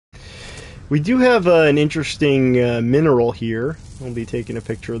We do have an interesting mineral here. I'll be taking a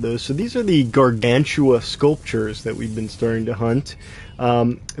picture of those. So these are the Gargantua sculptures that we've been starting to hunt.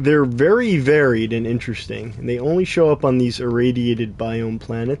 They're very varied and interesting, and they only show up on these irradiated biome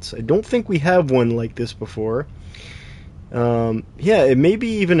planets. I don't think we have one like this before. Yeah, it may be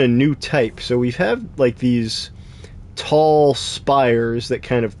even a new type. So we've had like these tall spires that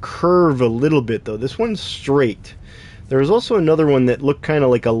kind of curve a little bit, though. This one's straight. There was also another one that looked kind of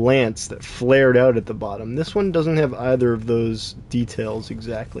like a lance that flared out at the bottom. This one doesn't have either of those details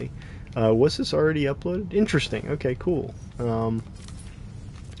exactly. Was this already uploaded? Interesting. Okay, cool. But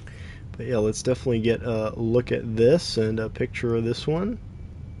yeah, let's definitely get a look at this and a picture of this one.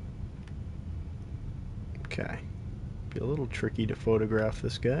 Okay. Be a little tricky to photograph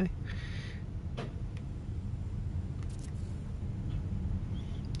this guy.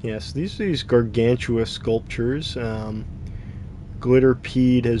 Yes, these are these Gargantua sculptures.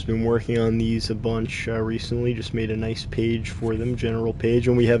 Glitterpede has been working on these a bunch recently. Just made a nice page for them, general page,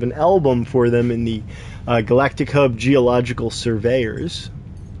 and we have an album for them in the Galactic Hub Geological Surveyors.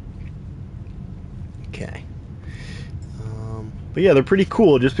 Okay. But yeah, they're pretty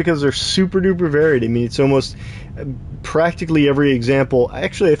cool just because they're super duper varied. I mean, it's almost practically every example.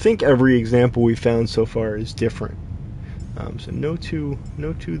 Actually, I think every example we've found so far is different. So no two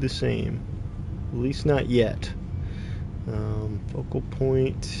the same, at least not yet. Focal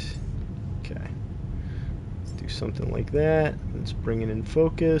point. Okay, let's do something like that. Let's bring it in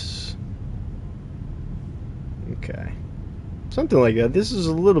focus. Okay, something like that. This is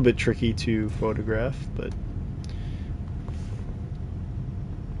a little bit tricky to photograph, but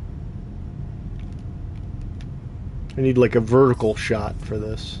I need like a vertical shot for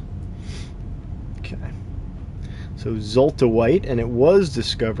this. Okay. So Zolta White, and it was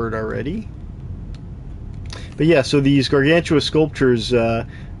discovered already. But yeah, so these Gargantua sculptures, not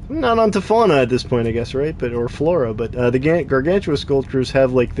onto fauna at this point, I guess, right? But or flora. But the Gargantua sculptures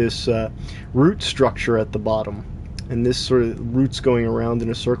have like this root structure at the bottom, and this sort of roots going around in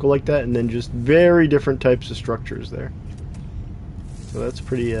a circle like that, and then just very different types of structures there. So that's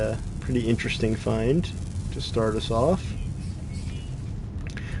pretty interesting find to start us off.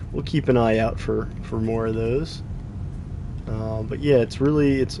 We'll keep an eye out for more of those. But yeah, it's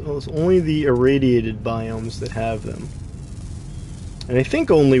only the irradiated biomes that have them, and I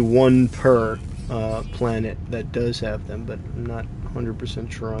think only one per planet that does have them, but I'm not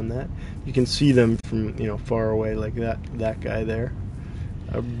 100% sure on that. You can see them from far away, like that guy there.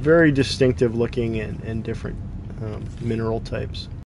 Very distinctive looking and different mineral types.